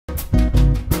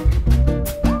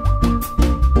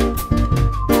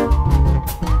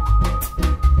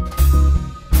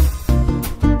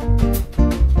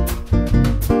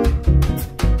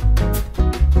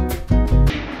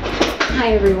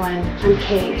Hi everyone, I'm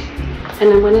Kate,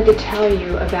 and I wanted to tell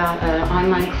you about an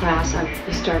online class I'll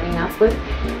be starting up with,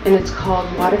 and it's called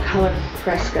Watercolor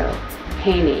Fresco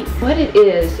Painting. What it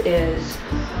is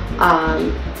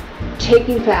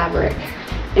taking fabric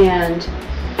and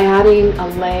adding a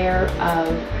layer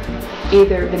of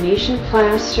either Venetian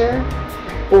plaster,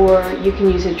 or you can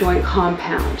use a joint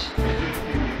compound,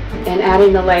 and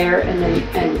adding the layer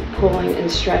and pulling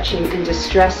and stretching and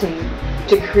distressing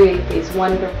to create these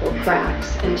wonderful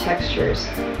cracks and textures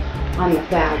on the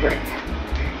fabric.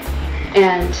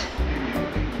 And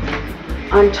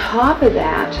on top of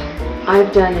that,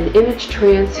 I've done an image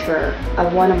transfer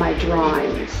of one of my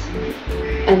drawings,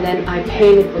 and then I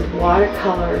painted with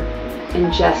watercolor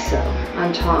and gesso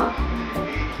on top.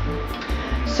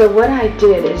 So what I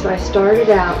did is I started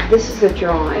out, this is a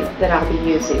drawing that I'll be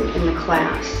using in the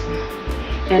class,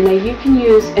 and now you can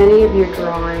use any of your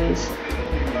drawings,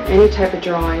 any type of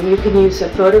drawing. You can use a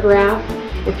photograph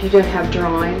if you don't have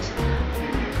drawings.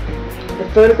 The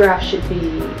photograph should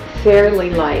be fairly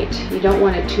light. You don't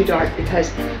want it too dark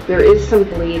because there is some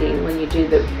bleeding when you do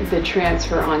the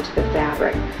transfer onto the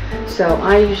fabric. So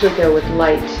I usually go with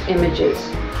light images.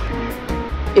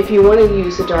 If you want to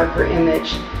use a darker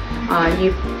image,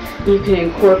 you can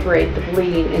incorporate the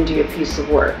bleeding into your piece of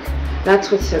work.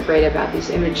 That's what's so great about these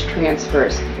image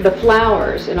transfers. The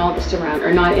flowers and all this around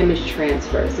are not image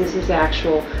transfers. This is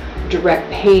actual direct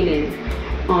painting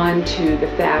onto the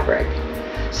fabric.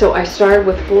 So I started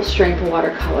with full strength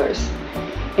watercolors,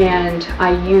 and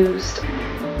I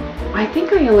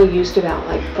think I only used about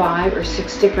like 5 or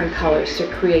 6 different colors to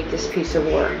create this piece of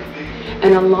work.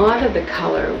 And a lot of the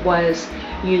color was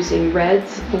using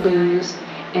reds, blues,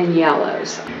 and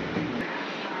yellows.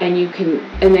 And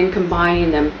then combining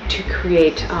them to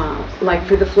create, like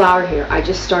for the flower here, I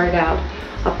just started out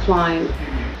applying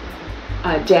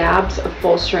dabs of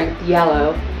full strength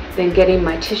yellow, then getting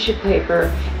my tissue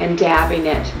paper and dabbing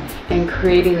it and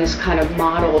creating this kind of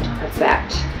mottled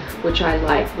effect, which I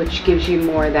like, which gives you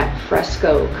more of that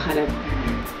fresco kind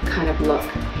of look.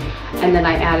 And then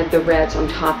I added the reds on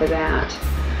top of that,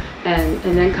 and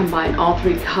then combined all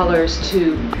 3 colors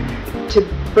to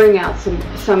bring out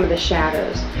some of the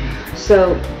shadows.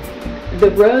 So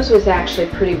the rose was actually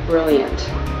pretty brilliant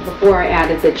before I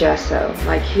added the gesso.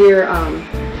 Like here,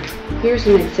 here's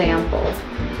an example,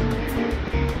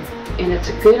 and it's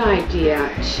a good idea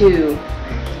to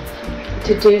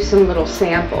do some little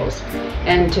samples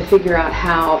and to figure out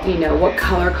how, what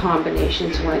color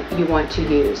combinations you want to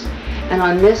use. And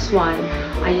on this one,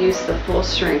 I used the full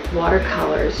strength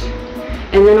watercolors,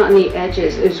 and then on the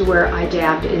edges is where I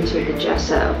dabbed into the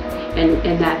gesso,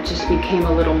 and that just became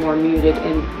a little more muted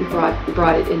and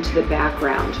brought it into the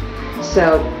background.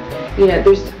 So,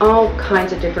 there's all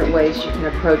kinds of different ways you can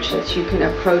approach this. You can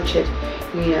approach it,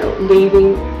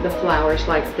 leaving the flowers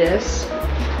like this,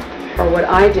 or what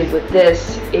I did with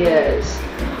this is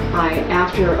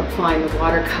after applying the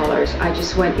watercolors, I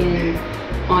just went in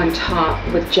on top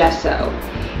with gesso,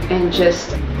 and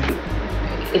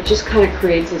it just kind of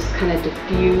creates this kind of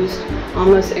diffused,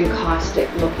 almost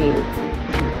encaustic looking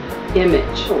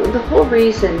image. The whole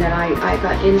reason that I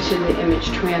got into the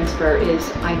image transfer is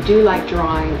I do like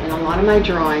drawing, and a lot of my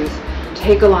drawings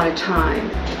take a lot of time.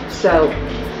 So,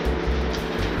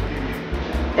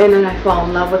 and then I fall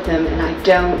in love with them, and I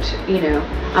don't,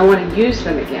 I want to use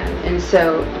them again. And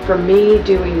so for me,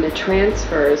 doing the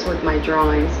transfers with my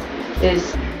drawings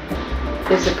is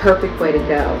a perfect way to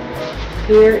go.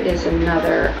 Here is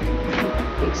another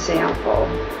example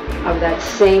of that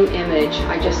same image.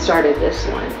 I just started this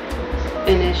one,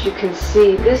 and as you can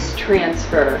see, this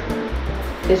transfer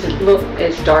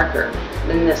is darker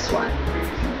than this one,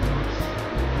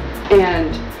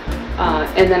 and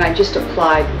then I just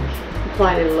applied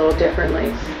it a little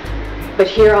differently. But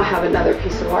here I'll have another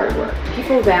piece of artwork.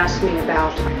 People have asked me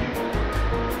about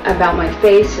my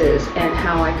faces and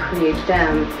how I create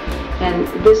them. And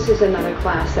this is another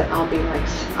class that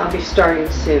I'll be starting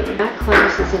soon. That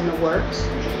class is in the works,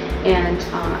 and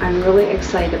I'm really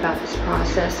excited about this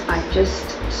process. I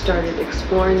just started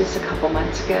exploring this a couple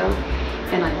months ago,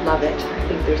 and I love it. I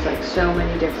think there's like so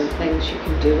many different things you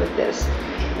can do with this,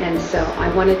 and so I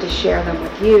wanted to share them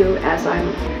with you as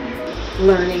I'm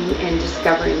learning and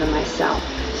discovering them myself.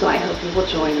 So I hope you will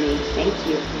join me. Thank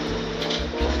you.